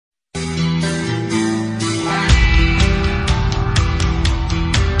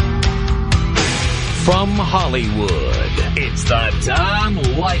From Hollywood, it's the Tom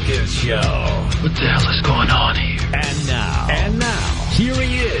Leykis Show. What the hell is going on here? And now, here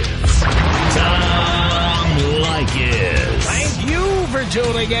he is, Tom Leykis. Thank you for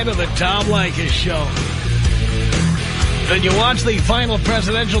tuning in to the Tom Leykis Show. Did you watch the final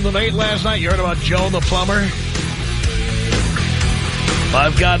presidential debate last night? You heard about Joe the Plumber?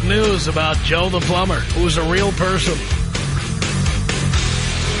 I've got news about Joe the Plumber, who's a real person.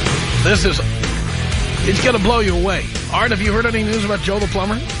 It's going to blow you away. Art, have you heard any news about Joe the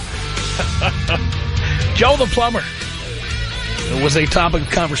Plumber? Joe the Plumber. It was a topic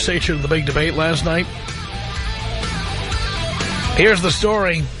of conversation in the big debate last night. Here's the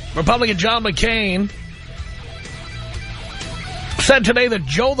story. Republican John McCain said today that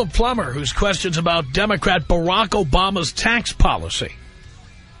Joe the Plumber, whose questions about Democrat Barack Obama's tax policy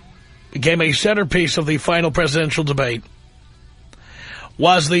became a centerpiece of the final presidential debate,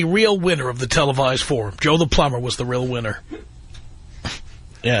 was the real winner of the televised forum. Joe the Plumber was the real winner.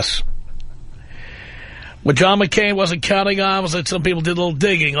 Yes. What John McCain wasn't counting on was that some people did a little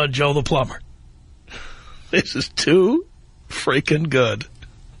digging on Joe the Plumber. This is too freaking good.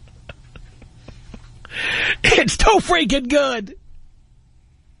 It's too freaking good.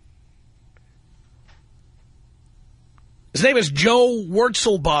 His name is Joe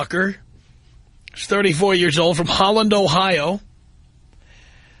Wurzelbacher. He's 34 years old, from Holland, Ohio.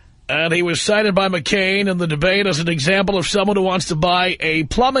 And he was cited by McCain in the debate as an example of someone who wants to buy a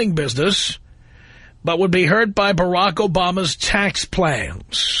plumbing business, but would be hurt by Barack Obama's tax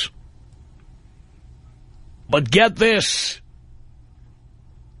plans. But get this.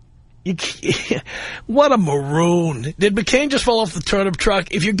 What a maroon. Did McCain just fall off the turnip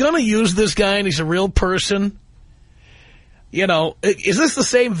truck? If you're going to use this guy and he's a real person, you know, is this the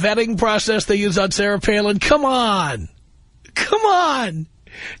same vetting process they use on Sarah Palin? Come on. Come on.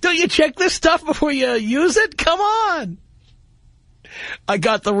 Don't you check this stuff before you use it? Come on. I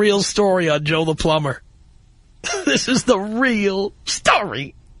got the real story on Joe the Plumber. This is the real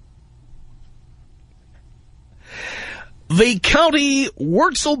story. The county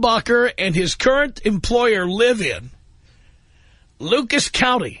Wurzelbacher and his current employer live in, Leykis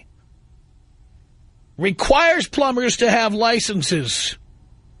County, requires plumbers to have licenses.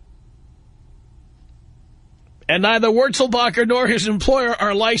 And neither Wurzelbacher nor his employer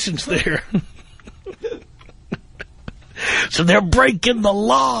are licensed there. So they're breaking the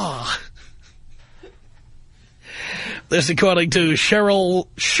law. This according to Cheryl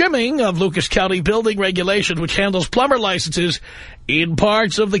Schimming of Leykis County Building Regulations, which handles plumber licenses in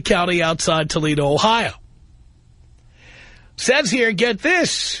parts of the county outside Toledo, Ohio. Says here, get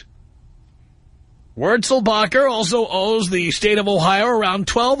this. Wurzelbacher also owes the state of Ohio around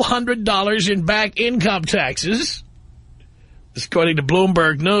 $1,200 in back income taxes. This according to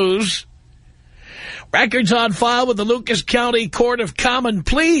Bloomberg News. Records on file with the Leykis County Court of Common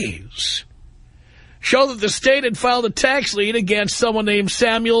Pleas show that the state had filed a tax lien against someone named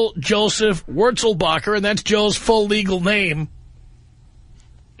Samuel Joseph Wurzelbacher, and that's Joe's full legal name.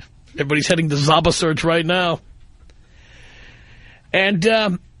 Everybody's heading to Zaba search right now. And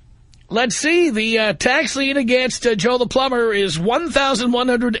let's see, the tax lien against Joe the Plumber is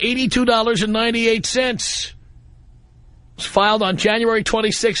 $1,182.98. It was filed on January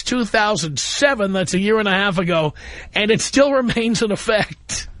 26, 2007. That's a year and a half ago. And it still remains in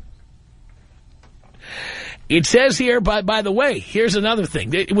effect. It says here, by the way, here's another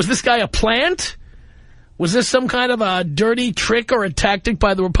thing. Was this guy a plant? Was this some kind of a dirty trick or a tactic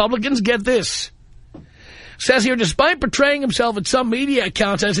by the Republicans? Get this. Says here, despite portraying himself at some media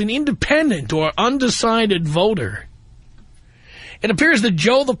accounts as an independent or undecided voter, it appears that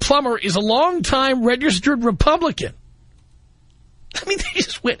Joe the Plumber is a longtime registered Republican. I mean, they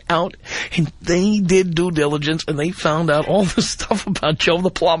just went out and they did due diligence and they found out all this stuff about Joe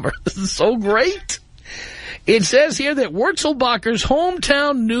the Plumber. This is so great. It says here that Wurzelbacher's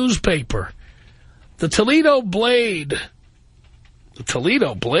hometown newspaper, the Toledo Blade,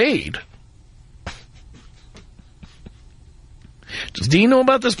 does Dean know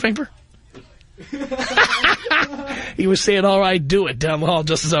about this paper? He was saying, all right, do it, down the hall,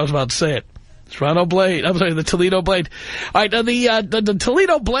 just as I was about to say it. Toronto Blade. I'm sorry, the Toledo Blade. All right, the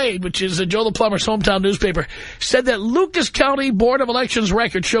Toledo Blade, which is Joe the Plumber's hometown newspaper, said that Leykis County Board of Elections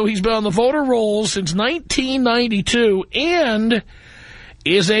records show he's been on the voter rolls since 1992 and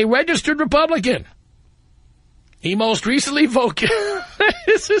is a registered Republican. He most recently voted.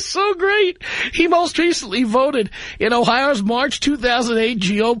 This is so great. He most recently voted in Ohio's March 2008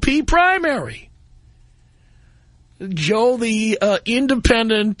 GOP primary. Joe, the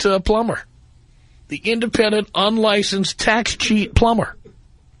independent plumber. The independent, unlicensed, tax cheat plumber.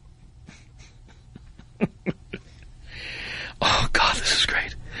 Oh, God, this is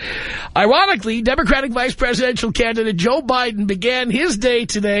great. Ironically, Democratic vice presidential candidate Joe Biden began his day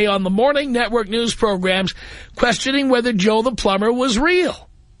today on the morning network news programs questioning whether Joe the plumber was real.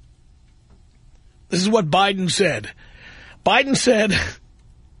 This is what Biden said. Biden said,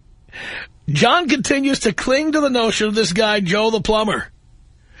 John continues to cling to the notion of this guy, Joe the plumber.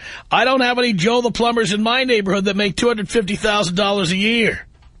 I don't have any Joe the plumbers in my neighborhood that make $250,000 a year.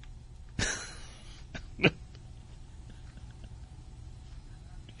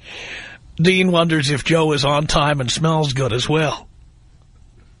 Dean wonders if Joe is on time and smells good as well.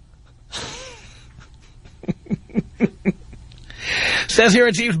 Says here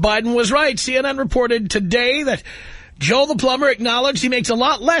it seems Biden was right. CNN reported today that Joe the plumber acknowledged he makes a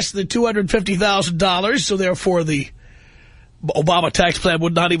lot less than $250,000, so therefore the Obama tax plan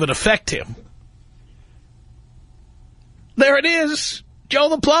would not even affect him. There it is. Joe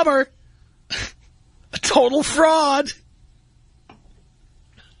the plumber. A total fraud.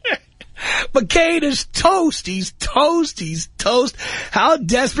 McCain is toast. He's toast. He's toast. How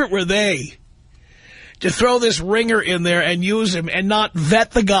desperate were they to throw this ringer in there and use him and not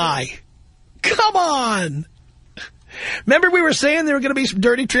vet the guy? Come on. Remember we were saying there were going to be some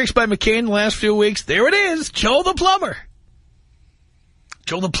dirty tricks by McCain the last few weeks? There it is. Joe the plumber.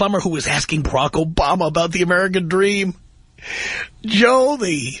 Joe the plumber who was asking Barack Obama about the American dream. Joe,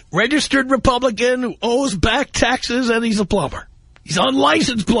 the registered Republican who owes back taxes, and he's a plumber. He's an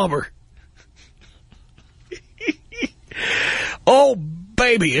unlicensed plumber. Oh,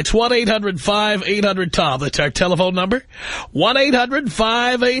 baby, it's 1-800-5800-TOM. That's our telephone number.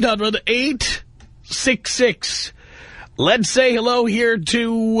 1-800-5800-866. Let's say hello here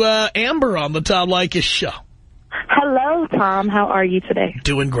to Amber on the Tom Leykis show. Hello, Tom. How are you today?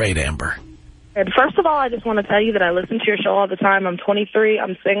 Doing great, Amber. And first of all, I just want to tell you that I listen to your show all the time. I'm 23,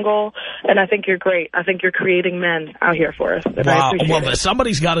 I'm single, and I think you're great. I think you're creating men out here for us. And wow, I appreciate it.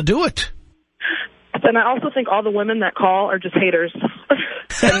 Somebody's got to do it. And I also think all the women that call are just haters.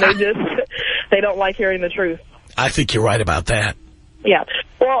 And they don't like hearing the truth. I think you're right about that. Yeah.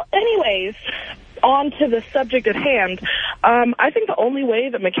 Well, anyways, on to the subject at hand. I think the only way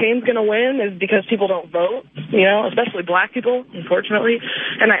that McCain's going to win is because people don't vote, you know, especially black people, unfortunately.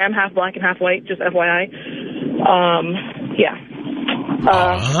 And I am half black and half white, just FYI. Yeah.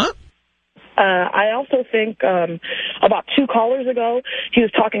 I also think about 2 callers ago, he was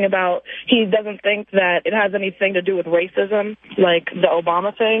talking about he doesn't think that it has anything to do with racism, like the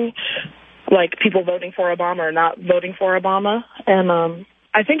Obama thing, like people voting for Obama or not voting for Obama. And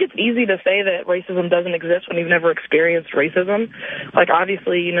I think it's easy to say that racism doesn't exist when you've never experienced racism. Like,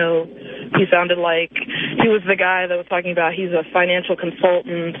 obviously, you know, he sounded like he was the guy that was talking about he's a financial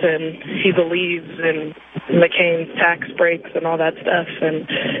consultant and he believes in McCain's tax breaks and all that stuff. And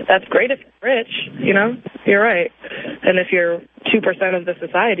that's great if you're rich, you know, you're right. And if you're 2% of the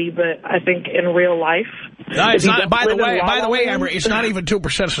society, but I think in real life... No, it's not, by the way, Amber, it's not even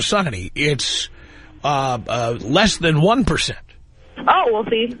 2% of society. It's less than 1%. Oh, well,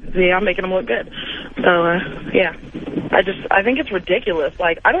 see, I'm making them look good. So, yeah, I think it's ridiculous.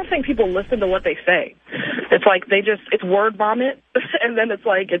 Like, I don't think people listen to what they say. It's like it's word vomit, and then it's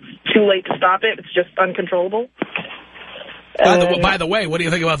like it's too late to stop it. It's just uncontrollable. By the way, what do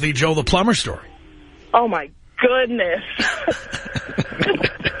you think about the Joe the plumber story? Oh, my goodness.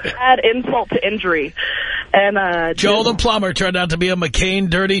 Add insult to injury. And Joe the plumber turned out to be a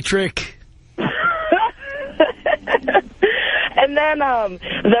McCain dirty trick. And then them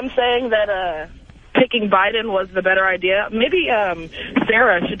saying that picking Biden was the better idea. Maybe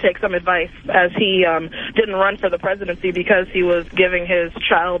Sarah should take some advice, as he didn't run for the presidency because he was giving his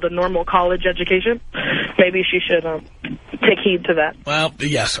child a normal college education. Maybe she should take heed to that. Well,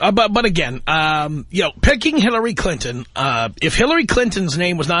 yes. But again, you know, picking Hillary Clinton, if Hillary Clinton's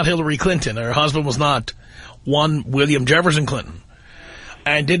name was not Hillary Clinton, and her husband was not one William Jefferson Clinton,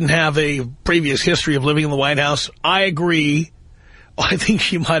 and didn't have a previous history of living in the White House, I agree. I think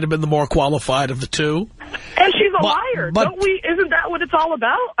she might have been the more qualified of the two. And she's a liar. Isn't that what it's all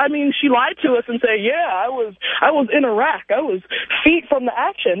about? I mean, she lied to us and said, yeah, I was in Iraq. I was feet from the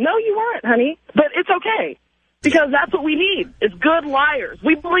action. No, you weren't, honey. But it's okay. Because that's what we need. It's good liars.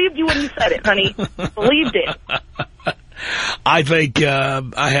 We believed you when you said it, honey. Believed it. I think,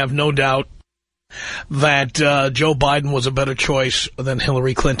 I have no doubt that Joe Biden was a better choice than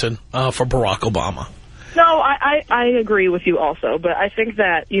Hillary Clinton for Barack Obama. No, I agree with you also, but I think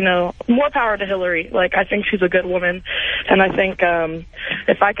that, you know, more power to Hillary. Like, I think she's a good woman, and I think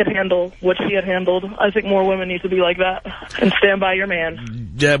if I could handle what she had handled, I think more women need to be like that and stand by your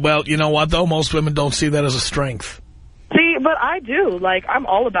man. Yeah, well, you know what, though? Most women don't see that as a strength. See, but I do. Like, I'm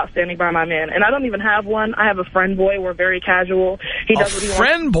all about standing by my man. And I don't even have one. I have a friend boy. We're very casual. He does what he wants. A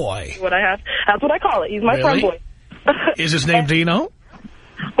friend boy? What I have. That's what I call it. He's my friend boy. Is his name Dino?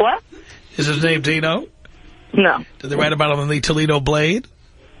 What? Is his name Dino? No. Did they write about him in the Toledo Blade?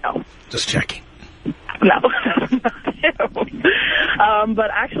 No. Just checking. No. But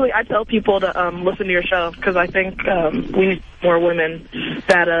actually, I tell people to listen to your show because I think we need more women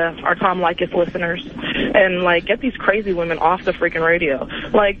that are Tom Leykis listeners and, like, get these crazy women off the freaking radio.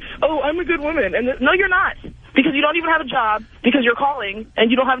 Like, oh, I'm a good woman. And no, you're not, because you don't even have a job, because you're calling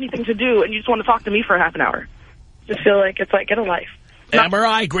and you don't have anything to do and you just want to talk to me for a half an hour. Just feel like it's like, get a life. Amber,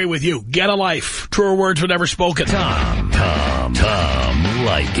 I agree with you. Get a life. Truer words were never spoken. Tom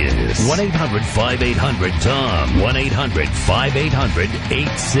Leykis. 1-800-5800-TOM.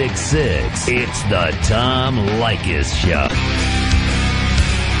 1-800-5800-866. It's the Tom Leykis Show.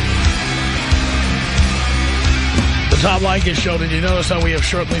 The Tom Leykis Show. Did you notice how we have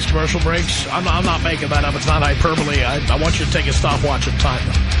shortened these commercial breaks? I'm not making that up. It's not hyperbole. I want you to take a stopwatch of time.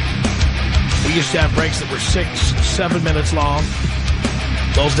 We used to have breaks that were 6, 7 minutes long.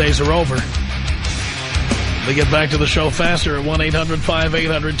 Those days are over. We get back to the show faster at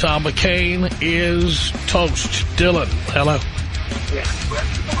 1-800-5800-TOM. McCain is toast. Dylan, hello.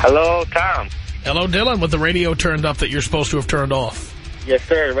 Hello, Tom. Hello, Dylan, with the radio turned up that you're supposed to have turned off. Yes,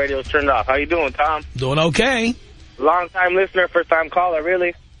 sir. The radio's turned off. How you doing, Tom? Doing okay. Long-time listener, first-time caller,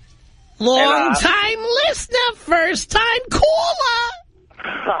 really. Long-time listener, first-time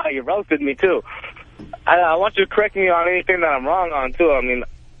caller. You roasted me, too. I want you to correct me on anything that I'm wrong on, too. I mean,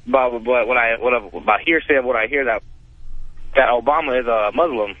 about hearsay of what I hear that Obama is a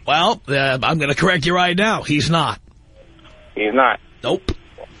Muslim. Well, I'm going to correct you right now. He's not. He's not? Nope.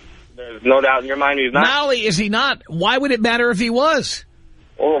 There's no doubt in your mind he's not? Not only is he not, why would it matter if he was?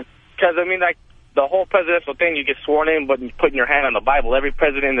 Well, because, I mean, like, the whole presidential thing, you get sworn in, but putting your hand on the Bible. Every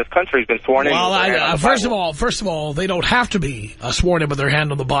president in this country has been sworn in. Well, first of all, they don't have to be sworn in with their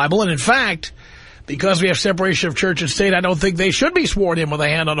hand on the Bible. And in fact, because we have separation of church and state, I don't think they should be sworn in with a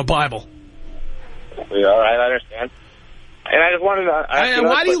hand on the Bible. Yeah, all right, I understand. And I just wanted to ask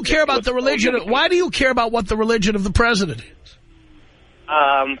why do you care about the religion? Why do you care about what the religion of the president is? Well,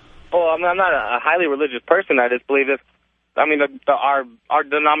 I mean, I'm not a highly religious person. I just believe this. I mean, our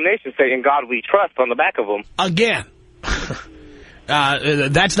denominations say, "In God we trust" on the back of them. Again,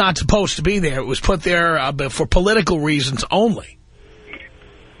 that's not supposed to be there. It was put there for political reasons only.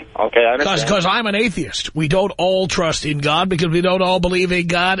 Okay, I understand. Because I'm an atheist. We don't all trust in God because we don't all believe a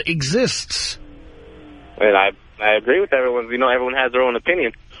God exists. And I agree with everyone. You know, everyone has their own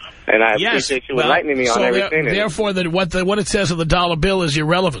opinion. And I appreciate you enlightening me on everything. Therefore, what it says on the dollar bill is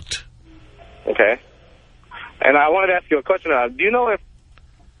irrelevant. Okay. And I wanted to ask you a question. Do you know if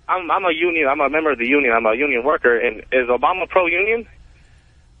I'm a union? I'm a member of the union. I'm a union worker. And is Obama pro-union?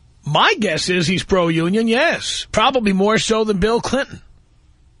 My guess is he's pro-union, yes. Probably more so than Bill Clinton.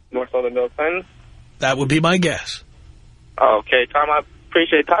 More so than Bill Clinton? That would be my guess. Okay, Tom, I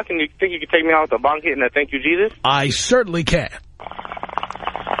appreciate talking. You think you could take me out with a bong hit and a thank you, Jesus? I certainly can.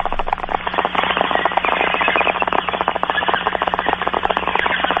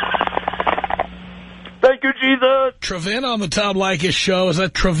 Thank you, Jesus. Trevin on the Tom Leykis show. Is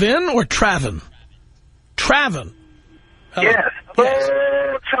that Trevin or Travin? Travin. Hello. Yes.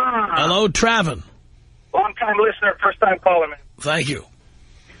 Hello, Tom. Hello, Travin. Long-time listener, first-time caller, man. Thank you.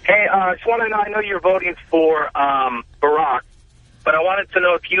 Hey, I just want to know, I know you're voting for Barack, but I wanted to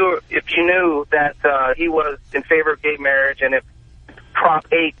know if you knew that he was in favor of gay marriage, and if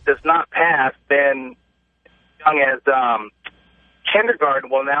Prop 8 does not pass, then young as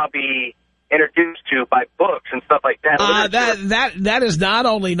kindergarten will now be introduced to by books and stuff like that. That is not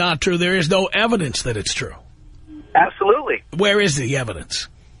only not true, there is no evidence that it's true. Absolutely. Where is the evidence?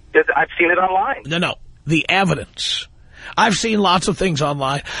 I've seen it online. No, the evidence. I've seen lots of things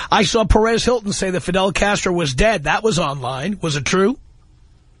online. I saw Perez Hilton say that Fidel Castro was dead. That was online. Was it true?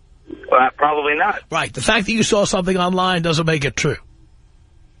 Probably not. Right. The fact that you saw something online doesn't make it true.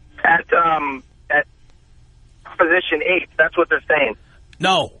 At Proposition 8, that's what they're saying.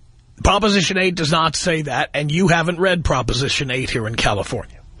 No. Proposition 8 does not say that, and you haven't read Proposition 8 here in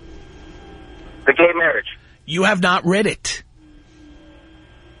California. The gay marriage. You have not read it.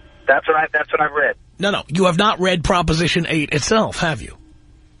 That's what I've read. No, you have not read Proposition 8 itself, have you?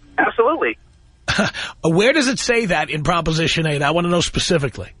 Absolutely. Where does it say that in Proposition 8? I want to know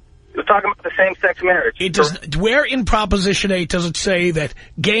specifically. You're talking about the same-sex marriage. Where in Proposition 8 does it say that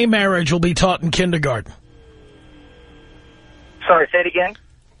gay marriage will be taught in kindergarten? Sorry, say it again?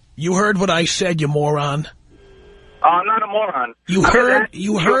 You heard what I said, you moron. I'm not a moron. You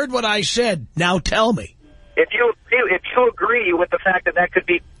heard what I said. Now tell me. If you you agree with the fact that could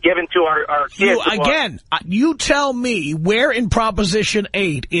be given to our kids. You tell me where in Proposition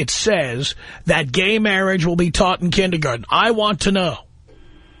 8 it says that gay marriage will be taught in kindergarten. I want to know.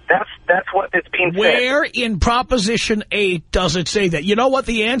 That's what it's being said. Where in Proposition 8 does it say that? You know what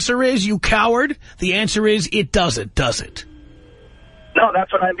the answer is, you coward? The answer is it doesn't, does it? No,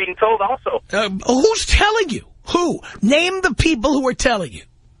 that's what I'm being told also. Who's telling you? Who? Name the people who are telling you.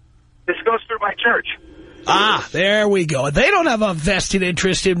 This goes through my church. Ah, there we go. They don't have a vested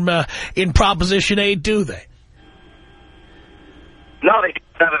interest in Proposition 8, do they? No, they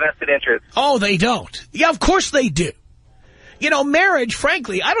don't have a vested interest. Oh, they don't. Yeah, of course they do. You know, marriage,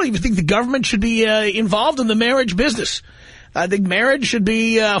 frankly, I don't even think the government should be involved in the marriage business. I think marriage should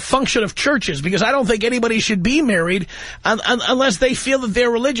be a function of churches, because I don't think anybody should be married unless they feel that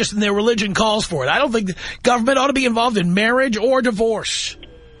they're religious and their religion calls for it. I don't think the government ought to be involved in marriage or divorce.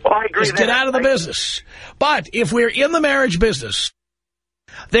 Well, I agree. Just get out of the business. But if we're in the marriage business,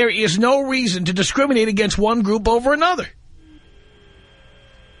 there is no reason to discriminate against one group over another.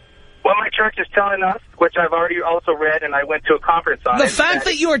 Well, my church is telling us, which I've already also read, and I went to a conference on it. The fact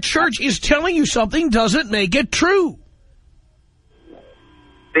that your church is telling you something doesn't make it true.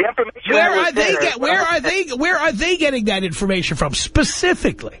 The information. Where are they getting that information from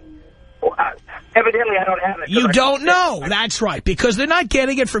specifically? Well, evidently, I don't have it. You don't know. That's right, because they're not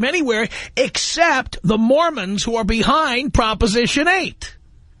getting it from anywhere except the Mormons who are behind Proposition 8.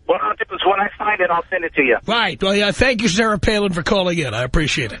 Well, I'll do is when I find it, I'll send it to you. Right. Well, yeah, thank you, Sarah Palin, for calling in. I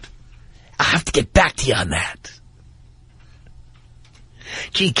appreciate it. I'll have to get back to you on that.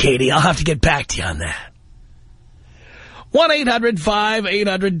 Gee, Katie, I'll have to get back to you on that.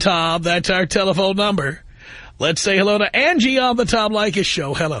 1-800-5800-TOM. That's our telephone number. Let's say hello to Angie on the Tom Leykis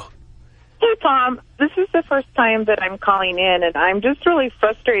Show. Hello. Hey, Tom. This is the first time that I'm calling in, and I'm just really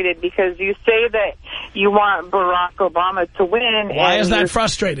frustrated because you say that you want Barack Obama to win. Why is that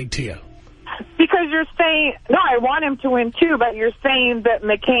frustrating to you? Because you're saying, no, I want him to win, too, but you're saying that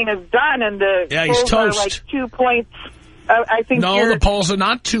McCain is done, and the he's polls toast. are like 2 points. I think no, the polls are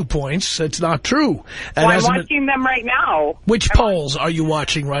not 2 points. It's not true. Well, I'm watching them right now. Which polls are you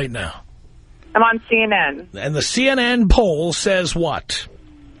watching right now? I'm on CNN. And the CNN poll says what?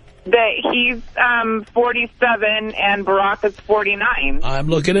 That he's 47 and Barack is 49. I'm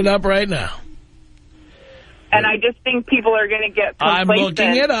looking it up right now. And I just think people are going to get complacent. I'm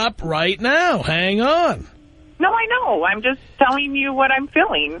looking it up right now. Hang on. No, I know. I'm just telling you what I'm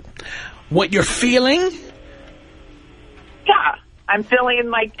feeling. What you're feeling? Yeah. I'm feeling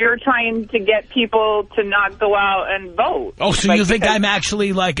like you're trying to get people to not go out and vote. Oh, so you think I'm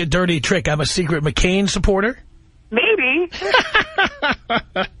actually like a dirty trick? I'm a secret McCain supporter? Maybe.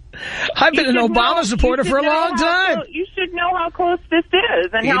 I've been an Obama supporter for a long time. You should know how close this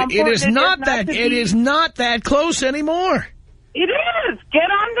is and how important it is not that. It is not that close anymore. It is. Get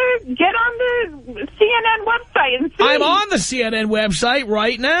on the CNN website and see. I'm on the CNN website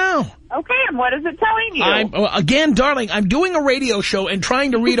right now. Okay, and what is it telling you? Again, darling, I'm doing a radio show and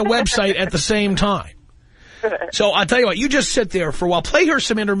trying to read a website at the same time. So I'll tell you what, you just sit there for a while. Play her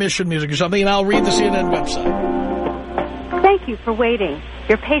some intermission music or something, and I'll read the CNN website. Thank you for waiting.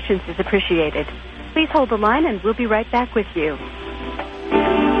 Your patience is appreciated. Please hold the line, and we'll be right back with you.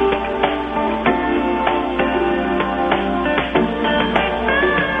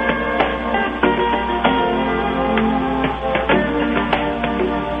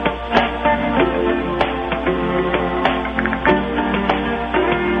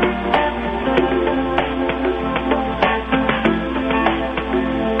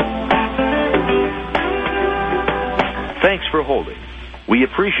 Thanks for holding. We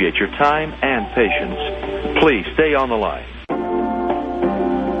appreciate your time and patience. Please stay on the line.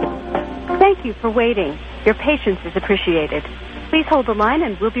 Thank you for waiting. Your patience is appreciated. Please hold the line,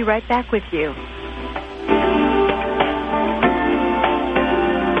 and we'll be right back with you.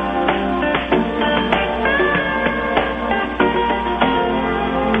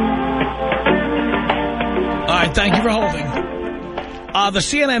 All right, thank you for holding. The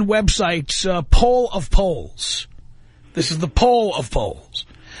CNN website's poll of polls. This is the poll of polls.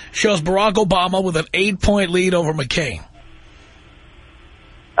 Shows Barack Obama with an 8-point lead over McCain.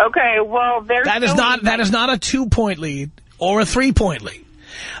 Okay, well, that is not a 2-point lead or a 3-point lead.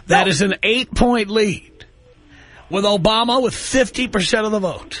 That is an 8-point lead with Obama with 50% of the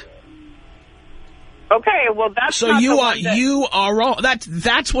vote. Okay, well, that's so you are wrong.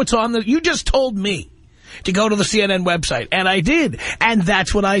 That's what's on the. You just told me to go to the CNN website, and I did, and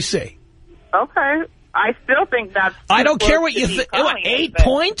that's what I say. Okay. I still think that's... I don't care what you think. 8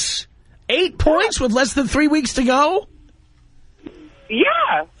 points? 8 points with less than 3 weeks to go?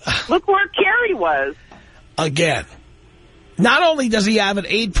 Yeah. Look where Kerry was. again. Not only does he have an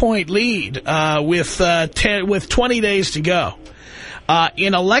 8-point lead with 20 days to go,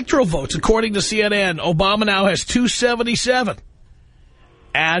 in electoral votes, according to CNN, Obama now has 277,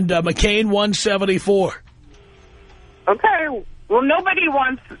 and McCain 174. Okay. Well, nobody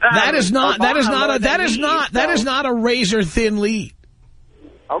wants. That is not a razor thin lead.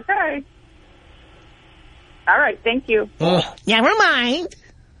 Okay. All right. Thank you. Never mind.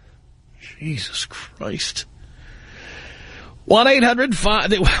 Jesus Christ.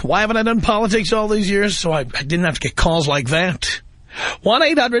 1-800-5... Why haven't I done politics all these years? So I didn't have to get calls like that.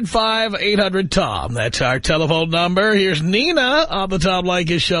 1-800-5800-TOM. That's our telephone number. Here's Nina on the Tom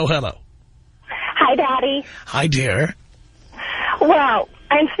Leykis Show. Hello. Hi, Daddy. Hi, dear. Well,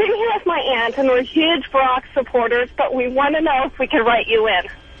 I'm sitting here with my aunt, and we're huge Barack supporters, but we want to know if we can write you in.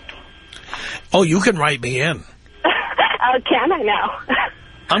 Oh, you can write me in. Can I now?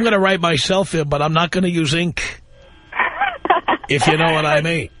 I'm going to write myself in, but I'm not going to use ink. If you know what I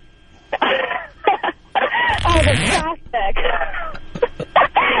mean. Oh, the plastic.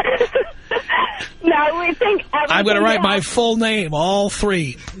 No, we think I'm going to write my full name, all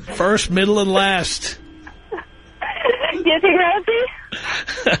three. First, middle, and last. Do you think, Rosie?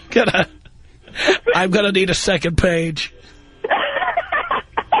 I'm gonna need a second page.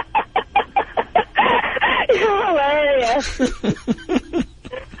 You're hilarious.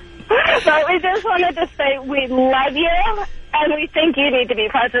 But we just wanted to say we love you, and we think you need to be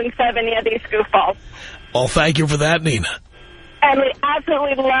president of any of these goofballs. Well, thank you for that, Nina. And we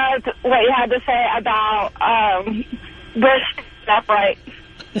absolutely loved what you had to say about Bush upright.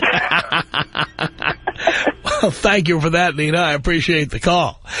 Well, thank you for that, Nina. I appreciate the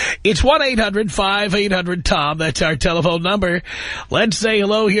call. It's 1-800-5800-TOM. That's our telephone number. Let's say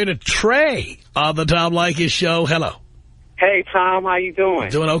hello here to Trey on the Tom Leykis Show. Hello. Hey, Tom. How you doing?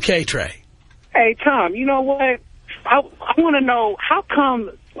 Doing okay, Trey. Hey, Tom. You know what? I want to know, how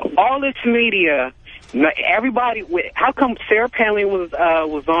come all this media... Everybody, how come Sarah Palin was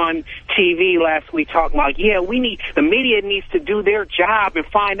on TV last week talking about, the media needs to do their job and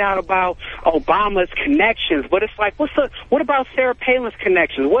find out about Obama's connections. But it's like, what about Sarah Palin's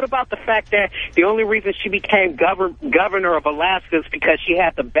connections? What about the fact that the only reason she became governor of Alaska is because she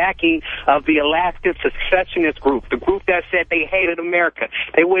had the backing of the Alaskan secessionist group, the group that said they hated America.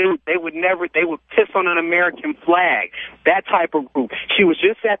 They would piss on an American flag. That type of group. She was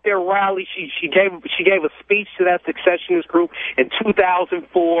just at their rally. She gave a speech to that secessionist group in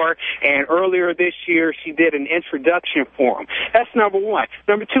 2004, and earlier this year she did an introduction for them. That's number one.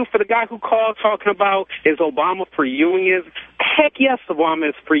 Number two, for the guy who called talking about, is Obama for unions? Heck yes, Obama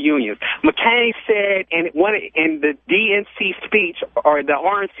is for unions. McCain said in the DNC speech, or the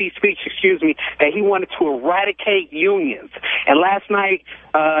RNC speech, that he wanted to eradicate unions. And last night,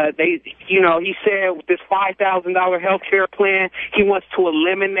 he said with this $5,000 health care plan, he wants to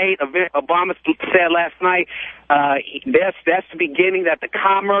eliminate. Obama said last night, that's the beginning, that the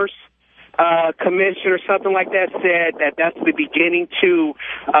Commerce Commission or something like that said that's the beginning to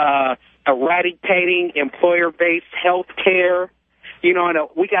eradicating employer-based health care. You know, and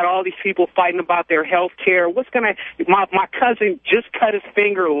we got all these people fighting about their health care. My cousin just cut his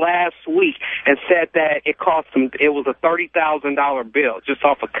finger last week and said that it was a $30,000 bill just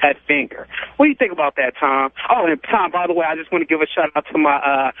off a cut finger. What do you think about that, Tom? Oh, and Tom, by the way, I just want to give a shout out to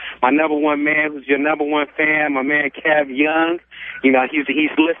my number one man, who's your number one fan, my man Kev Young. You know, he's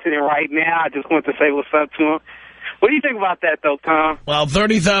listening right now. I just want to say what's up to him. What do you think about that, though, Tom? Well,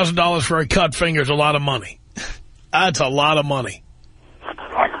 $30,000 for a cut finger is a lot of money. That's a lot of money.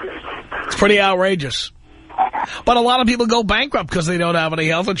 It's pretty outrageous. But a lot of people go bankrupt because they don't have any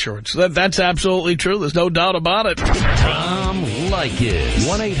health insurance. That's absolutely true. There's no doubt about it. Tom Leykis.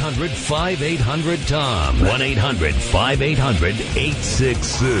 1-800-5800-TOM.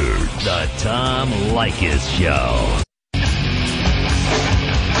 1-800-5800-866. The Tom Leykis Show.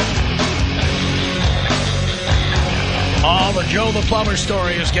 Oh, the Joe the Plumber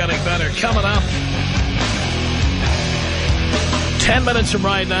story is getting better. Coming up 10 minutes from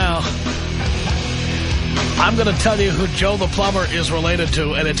right now, I'm going to tell you who Joe the Plumber is related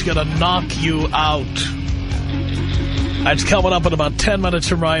to, and it's going to knock you out. That's coming up in about 10 minutes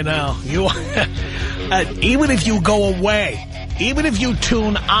from right now. Even if you go away, even if you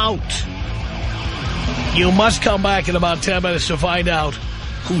tune out, you must come back in about 10 minutes to find out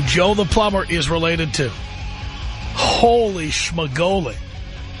who Joe the Plumber is related to. Holy schmagoli.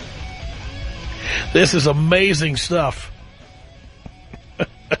 This is amazing stuff.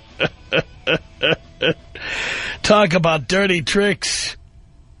 Talk about dirty tricks.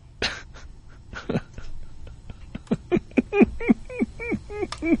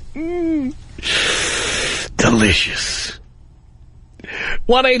 delicious.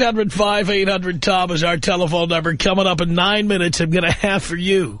 1-800-5800-TOM is our telephone number. Coming up in 9 minutes, I'm going to have for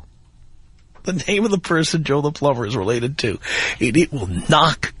you the name of the person Joe the Plumber is related to. And it will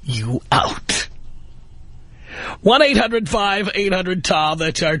knock you out. 1-800-5800-TOM.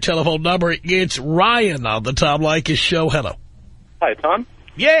 That's our telephone number. It's Ryan on the Tom Leykis Show. Hello. Hi, Tom.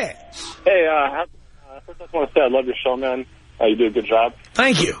 Yes. Hey, first I just want to say I love your show, man. You do a good job.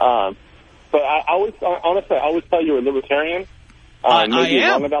 Thank you. But honestly, I always thought you were a libertarian. I am.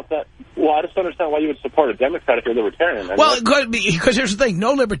 Wrong about that. Well, I just don't understand why you would support a Democrat if you're a libertarian. Well, because here's the thing.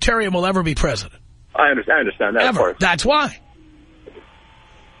 No libertarian will ever be president. I understand that, ever. Of course. That's why.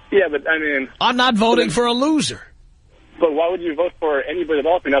 Yeah, but I mean... I'm not voting for a loser. But why would you vote for anybody at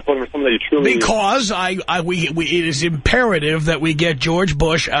all if you're not voting for somebody you truly... Because it is imperative that we get George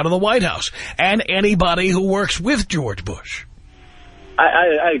Bush out of the White House. And anybody who works with George Bush.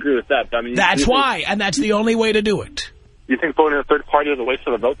 I agree with that. I mean, that's why, and that's the only way to do it. You think voting a third party is a waste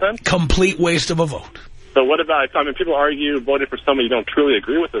of a vote, then? Complete waste of a vote. So what about, I mean, people argue voting for somebody you don't truly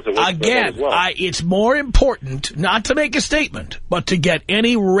agree with is a waste of a vote as well. It's more important not to make a statement, but to get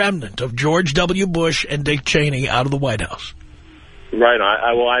any remnant of George W. Bush and Dick Cheney out of the White House. Right.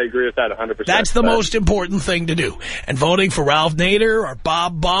 I agree with that 100%. That's the most important thing to do. And voting for Ralph Nader or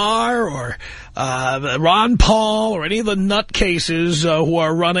Bob Barr or Ron Paul or any of the nutcases who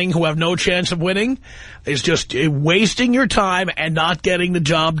are running who have no chance of winning is just wasting your time and not getting the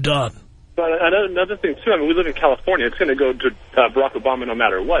job done. But another thing, too, I mean, we live in California. It's going to go to Barack Obama no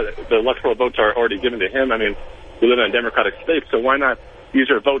matter what. The electoral votes are already given to him. I mean, we live in a Democratic state, so why not use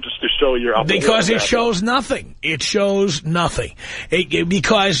your vote just to show your opposition? Because it shows nothing. It shows nothing.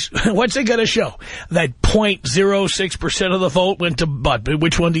 Because what's it going to show? That 0.06% of the vote went to Bud.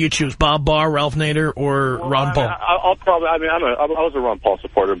 Which one do you choose? Bob Barr, Ralph Nader, or Ron Paul? I was a Ron Paul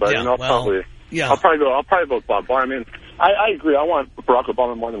supporter, but I'll probably vote Bob Barr. I mean, I agree. I want Barack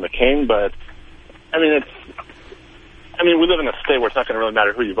Obama more than McCain, but I mean, we live in a state where it's not going to really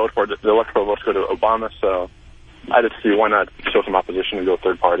matter who you vote for. The electoral votes go to Obama, so I just see why not show some opposition and go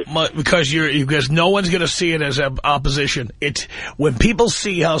third party. Because no one's going to see it as opposition. It's when people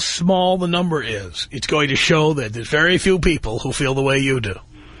see how small the number is, it's going to show that there's very few people who feel the way you do.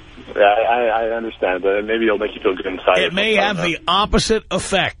 Yeah, I understand, but maybe it'll make you feel good inside. It may have the opposite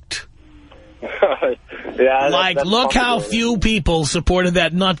effect. Yeah, that's look how few people supported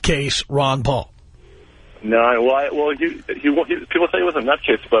that nutcase, Ron Paul. No, people say he was a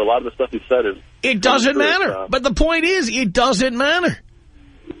nutcase, but a lot of the stuff he said is... It doesn't matter. But the point is, it doesn't matter.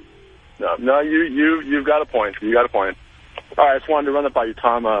 No, you've got a point. You got a point. All right, I just wanted to run it by you,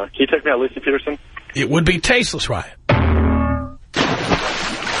 Tom. Can you take me out Lacey Peterson? It would be tasteless, Ryan.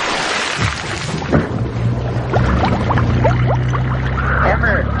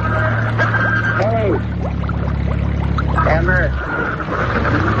 Emmer. Hey. Emmer,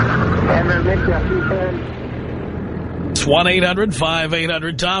 it's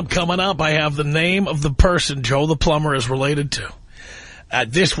 1-800-5800-TOM. Coming up, I have the name of the person Joe the Plumber is related to.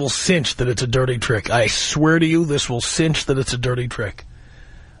 This will cinch that it's a dirty trick. I swear to you, this will cinch that it's a dirty trick.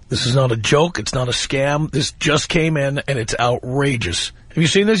 This is not a joke. It's not a scam. This just came in, and it's outrageous. Have you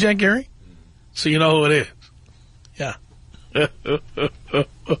seen this yet, Gary? So you know who it is. Yeah.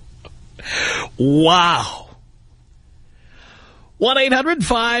 Wow.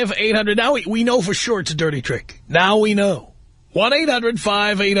 1-800-5800. Now we know for sure it's a dirty trick. Now we know.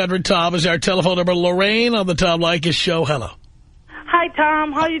 1-800-5800-TOM is our telephone number. Lorraine on the Tom Leykis Show. Hello. Hi,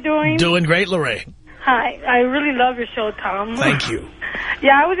 Tom. How you doing? Doing great, Lorraine. Hi. I really love your show, Tom. Thank you.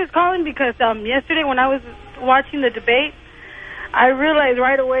 Yeah, I was just calling because yesterday when I was watching the debate, I realized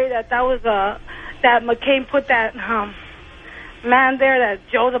right away that was that McCain put that man there, that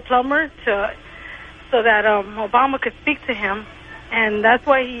Joe the Plumber, so that Obama could speak to him. And that's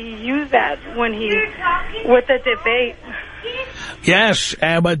why he used that with the debate. Yes,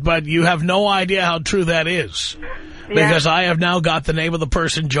 but you have no idea how true that is. Because I have now got the name of the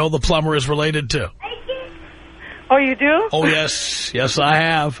person Joe the Plumber is related to. Oh, you do? Oh, yes. Yes, I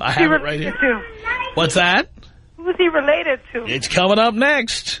have. I have it right here. To? What's that? Who's he related to? It's coming up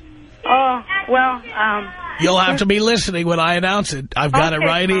next. Oh, well. You'll have to be listening when I announce it. I've got it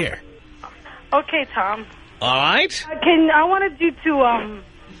right Tom. here. Okay, Tom. All right. I wanted you to,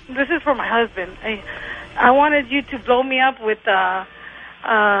 this is for my husband. I wanted you to blow me up with the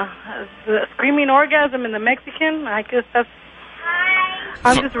screaming orgasm in the Mexican. I guess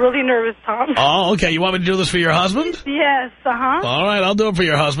I'm just really nervous, Tom. Oh, okay. You want me to do this for your husband? Yes, All right, I'll do it for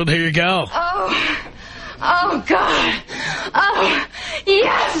your husband. Here you go. Oh, God. Oh,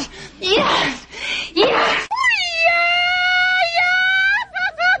 yes, yes, yes.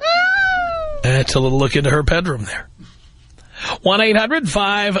 That's a little look into her bedroom there.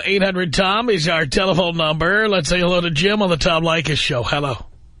 1-800-5800-TOM is our telephone number. Let's say hello to Jim on the Tom Leykis Show. Hello.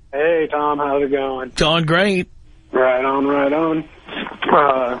 Hey, Tom. How's it going? Going great. Right on, right on.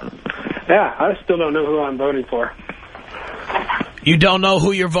 Yeah, I still don't know who I'm voting for. You don't know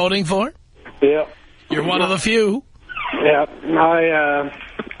who you're voting for? Yep. You're one of the few. Yep. I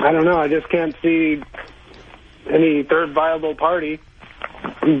don't know. I just can't see any third viable party.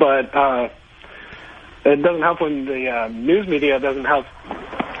 But it doesn't help when the news media doesn't help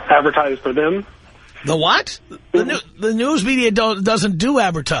advertise for them. The what? The news media doesn't do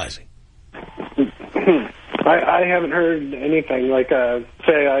advertising. I haven't heard anything like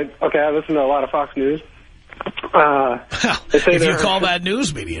say I listen to a lot of Fox News. If you call that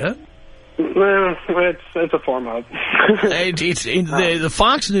news media, well, it's a form of. The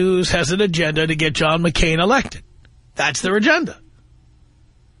Fox News has an agenda to get John McCain elected. That's their agenda.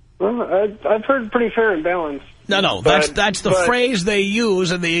 Well, I've heard pretty fair and balanced. No, that's the phrase they use,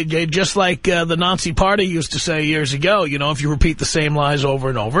 and they just like the Nazi Party used to say years ago. You know, if you repeat the same lies over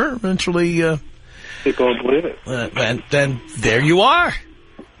and over, eventually people will believe it. And then there you are.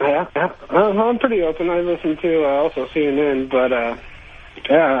 Yeah. I'm pretty open. I listen to also CNN, but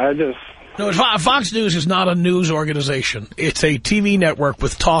I just. No, Fox News is not a news organization. It's a TV network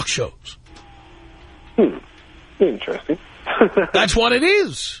with talk shows. Interesting. That's what it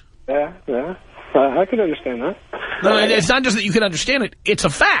is. Yeah. I can understand that. No, it's not just that you can understand it. It's a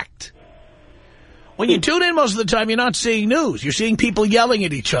fact. When you tune in most of the time, you're not seeing news. You're seeing people yelling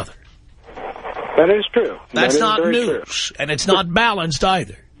at each other. That is true. That's not news. True. And it's not balanced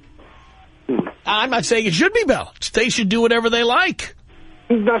either. I'm not saying it should be balanced. They should do whatever they like.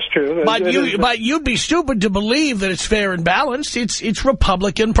 That's true. But you'd be stupid to believe that it's fair and balanced. It's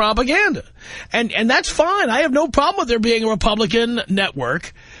Republican propaganda. And that's fine. I have no problem with there being a Republican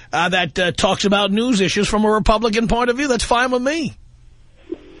network that talks about news issues from a Republican point of view. That's fine with me.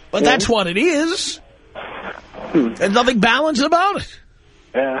 But that's what it is. There's nothing balanced about it.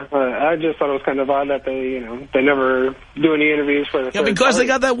 Yeah, I just thought it was kind of odd that they never do any interviews for the because they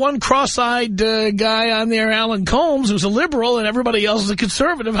got that one cross-eyed guy on there, Alan Colmes, who's a liberal, and everybody else is a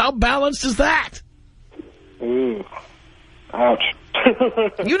conservative. How balanced is that? Ooh. Ouch.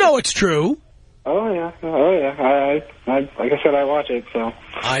 You know it's true. Oh, yeah. I like I said, I watch it, so.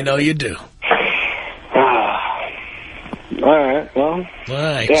 I know you do. All right, well. All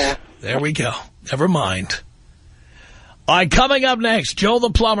right. Yeah. There we go. Never mind. All right, coming up next, Joe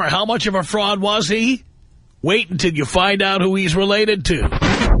the Plumber. How much of a fraud was he? Wait until you find out who he's related to.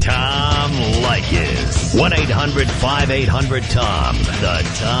 Tom Leykis. 1-800-5800-TOM. The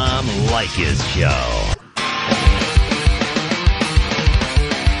Tom Leykis Show.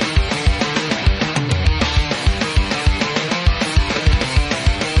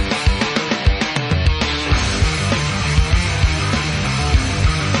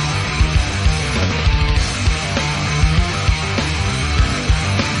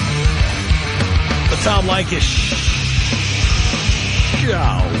 Tom Leykis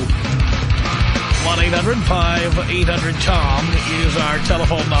Show. 1-800-5800-TOM is our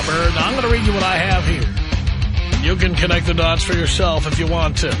telephone number. Now, I'm going to read you what I have here. You can connect the dots for yourself if you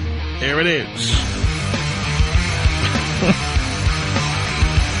want to. Here it is.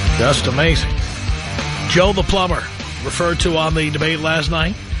 Just amazing. Joe the Plumber, referred to on the debate last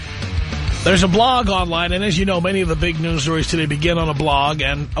night. There's a blog online, and as you know, many of the big news stories today begin on a blog,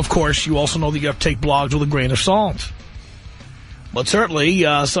 and, of course, you also know that you have to take blogs with a grain of salt. But certainly,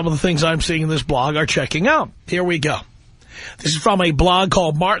 some of the things I'm seeing in this blog are checking out. Here we go. This is from a blog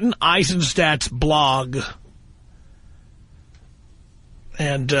called Martin Eisenstadt's blog.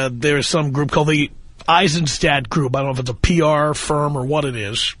 And there's some group called the Eisenstadt Group. I don't know if it's a PR firm or what it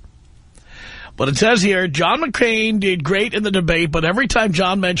is. But it says here, John McCain did great in the debate, but every time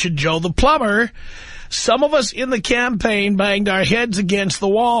John mentioned Joe the Plumber, some of us in the campaign banged our heads against the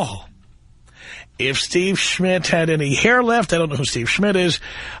wall. If Steve Schmidt had any hair left, I don't know who Steve Schmidt is,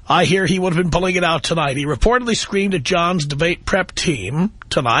 I hear he would have been pulling it out tonight. He reportedly screamed at John's debate prep team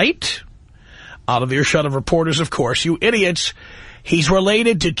tonight, out of earshot of reporters, of course, you idiots, he's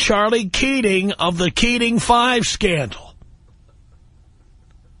related to Charlie Keating of the Keating 5 scandal.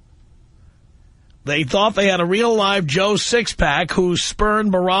 They thought they had a real live Joe Sixpack who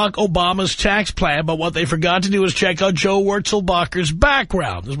spurned Barack Obama's tax plan, but what they forgot to do was check out Joe Wurzelbacher's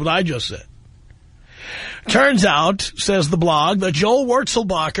background, is what I just said. Turns out, says the blog, that Joel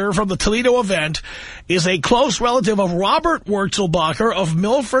Wurzelbacher from the Toledo event is a close relative of Robert Wurzelbacher of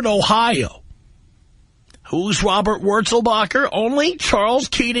Milford, Ohio. Who's Robert Wurzelbacher? Only Charles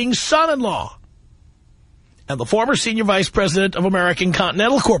Keating's son-in-law. and the former senior vice president of American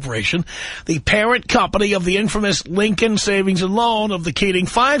Continental Corporation, the parent company of the infamous Lincoln Savings and Loan of the Keating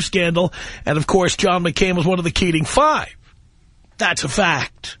 5 scandal. And, of course, John McCain was one of the Keating 5. That's a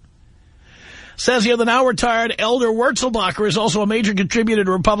fact. Says here the now-retired Elder Wurzelbacher is also a major contributor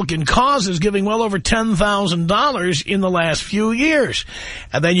to Republican causes, giving well over $10,000 in the last few years.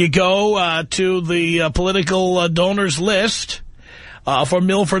 And then you go to the political donors list for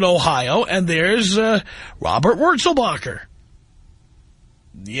Milford, Ohio, and there's Robert Wurzelbacher.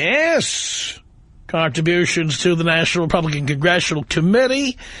 Yes. Contributions to the National Republican Congressional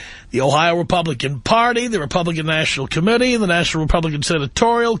Committee, the Ohio Republican Party, the Republican National Committee, the National Republican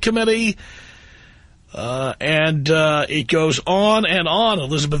Senatorial Committee, and it goes on and on.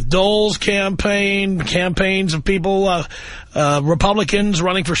 Elizabeth Dole's campaigns of people, Republicans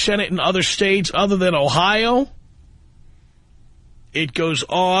running for Senate in other states other than Ohio. It goes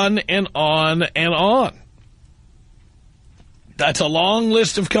on and on and on. That's a long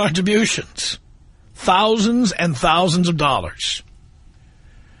list of contributions. Thousands and thousands of dollars.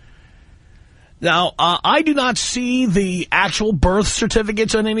 Now, I do not see the actual birth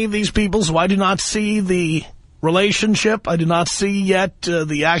certificates on any of these people, so I do not see the relationship. I do not see yet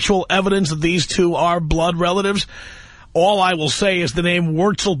the actual evidence that these two are blood relatives. All I will say is the name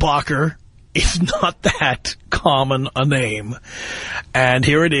Wurzelbacher is not that common a name. And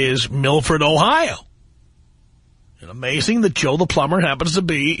here it is, Milford, Ohio. And amazing that Joe the Plumber happens to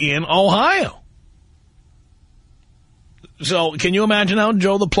be in Ohio. So can you imagine how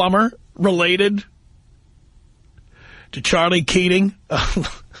Joe the Plumber related to Charlie Keating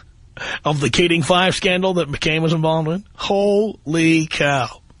of the Keating 5 scandal that McCain was involved in? Holy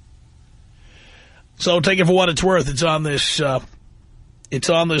cow. So take it for what it's worth. It's on this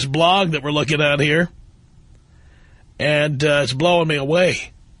blog that we're looking at here. And it's blowing me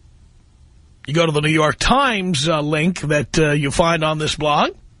away. You go to the New York Times link that you find on this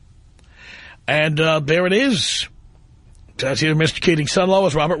blog. And there it is. It says here, Mr. Keating's son-in-law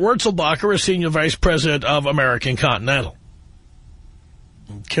was Robert Wurzelbacher, a senior vice president of American Continental.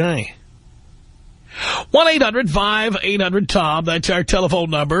 Okay. 1-800-5800-TOM. That's our telephone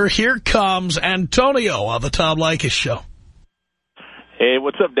number. Here comes Antonio on the Tom Leykis Show. Hey,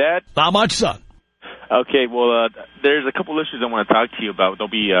 what's up, Dad? Not much, son. Okay, well, there's a couple issues I want to talk to you about. They'll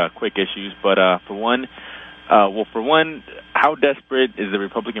be quick issues, but for one, how desperate is the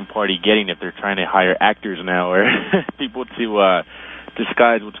Republican Party getting if they're trying to hire actors now or people to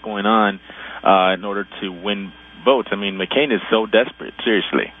disguise what's going on in order to win votes? I mean, McCain is so desperate,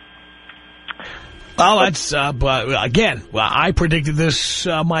 seriously. Well, that's, again, I predicted this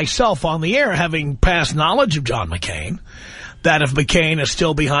myself on the air, having past knowledge of John McCain, that if McCain is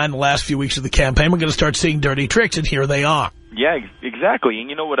still behind the last few weeks of the campaign, we're going to start seeing dirty tricks, and here they are. Yeah, exactly. And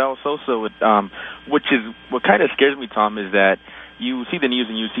you know what else also, which is what kind of scares me, Tom, is that you see the news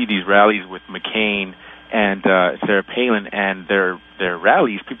and you see these rallies with McCain and Sarah Palin, and their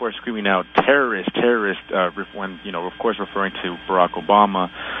rallies, people are screaming out terrorist, when, of course, referring to Barack Obama,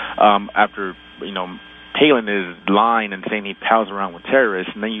 after, Palin is lying and saying he pals around with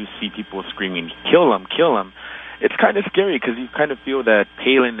terrorists, and then you see people screaming, kill him, kill him. It's kind of scary because you kind of feel that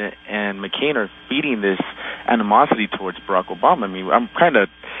Palin and McCain are feeding this animosity towards Barack Obama. I mean,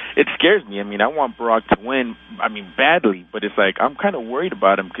 it scares me. I mean, I want Barack to win, badly, but it's like I'm kind of worried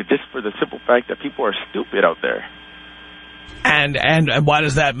about him just for the simple fact that people are stupid out there. And why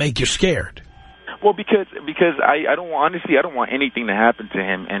does that make you scared? Well, because I don't want anything to happen to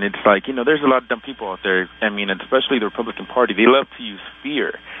him, and it's like, there's a lot of dumb people out there. I mean, especially the Republican Party, they love to use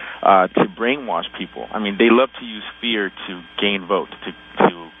fear to brainwash people. I mean, they love to use fear to gain votes,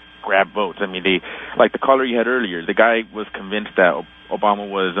 to grab votes. I mean, like the caller you had earlier, the guy was convinced that Obama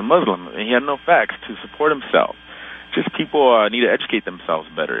was a Muslim, and he had no facts to support himself. Just people need to educate themselves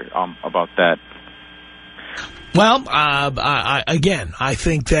better about that. Well, I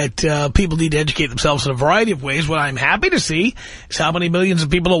think that people need to educate themselves in a variety of ways. What I'm happy to see is how many millions of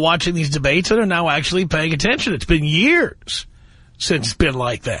people are watching these debates and are now actually paying attention. It's been years since it's been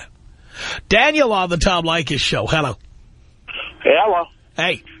like that. Daniel on the Tom Leykis Show. Hello. Hey, hello.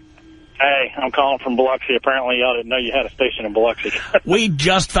 Hey. Hey, I'm calling from Biloxi. Apparently, y'all didn't know you had a station in Biloxi. We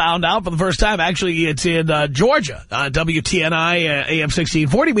just found out for the first time. Actually, it's in Georgia, WTNI AM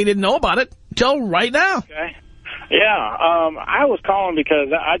 1640. We didn't know about it until right now. Okay. Yeah, I was calling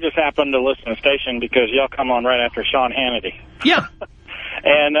because I just happened to listen to the station because y'all come on right after Sean Hannity. Yeah.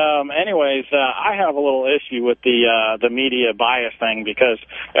 And anyways, I have a little issue with the media bias thing, because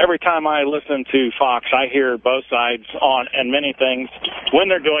every time I listen to Fox, I hear both sides on and many things. When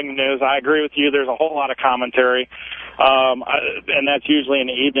they're doing the news, I agree with you. There's a whole lot of commentary, and that's usually in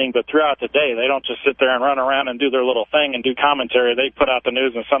the evening. But throughout the day, they don't just sit there and run around and do their little thing and do commentary. They put out the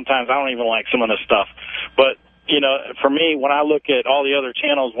news, and sometimes I don't even like some of the stuff. But you know, for me, when I look at all the other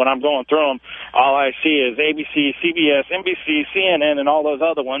channels, when I'm going through them, all I see is ABC, CBS, NBC, CNN, and all those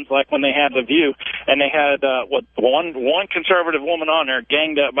other ones, like when they had The View, and they had one conservative woman on there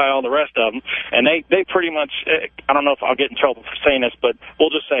ganged up by all the rest of them, and they pretty much, I don't know if I'll get in trouble for saying this, but we'll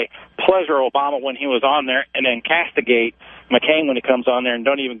just say pleasure Obama when he was on there, and then castigate McCain when he comes on there and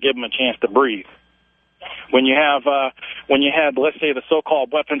don't even give him a chance to breathe. When you had, let's say, the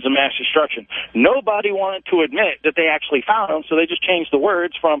so-called weapons of mass destruction, nobody wanted to admit that they actually found them, so they just changed the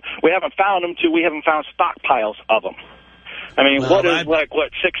words from "we haven't found them" to "we haven't found stockpiles of them." I mean, well, what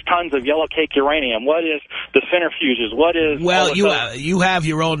is 6 tons of yellow cake uranium? What is the centrifuges? What is? Well, you have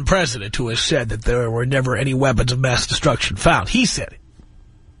your own president who has said that there were never any weapons of mass destruction found. He said it.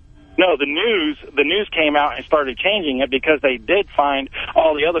 No, the news came out and started changing it because they did find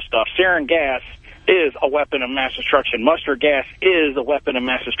all the other stuff. Sarin gas is a weapon of mass destruction. Mustard gas is a weapon of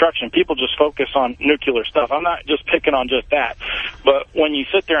mass destruction. People just focus on nuclear stuff. I'm not just picking on just that. But when you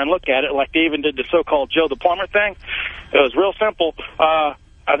sit there and look at it, like they even did the so-called Joe the Plumber thing, it was real simple.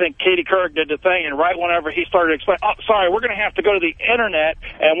 I think Katie Couric did the thing, and right whenever he started explaining, oh, sorry, we're going to have to go to the Internet,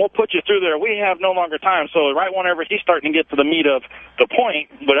 and we'll put you through there. We have no longer time. So right whenever he's starting to get to the meat of the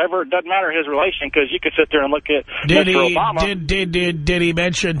point, whatever, it doesn't matter his relation, because you could sit there and look at Mr. Obama. Did he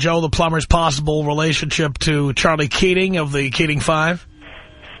mention Joe the Plumber's possible relationship to Charlie Keating of the Keating Five?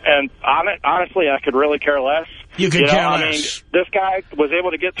 And honestly, I could really care less. You could care less. I mean, this guy was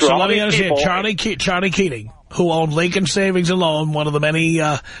able to get through all these people. So let me understand, Charlie Keating, who owned Lincoln Savings and Loan, one of the many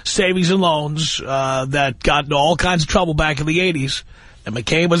savings and loans that got into all kinds of trouble back in the 80s. And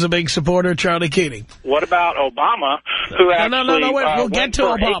McCain was a big supporter of Charlie Keating. What about Obama, who actually wait, we'll get to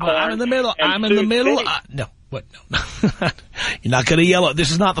Obama. I'm in the middle. No. You're not going to yell at.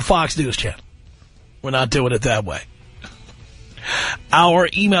 This is not the Fox News channel. We're not doing it that way. Our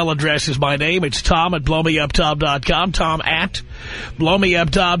email address is my name. It's Tom@blowmeuptom.com.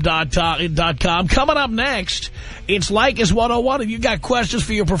 Tom@blowmeuptom.com. Coming up next, it's Leykis 101. If you got questions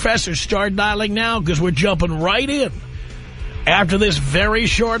for your professor, start dialing now, because we're jumping right in after this very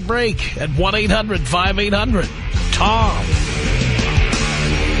short break at 1-800-5800-TOM.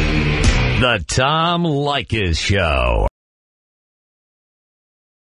 The Tom Leykis Show.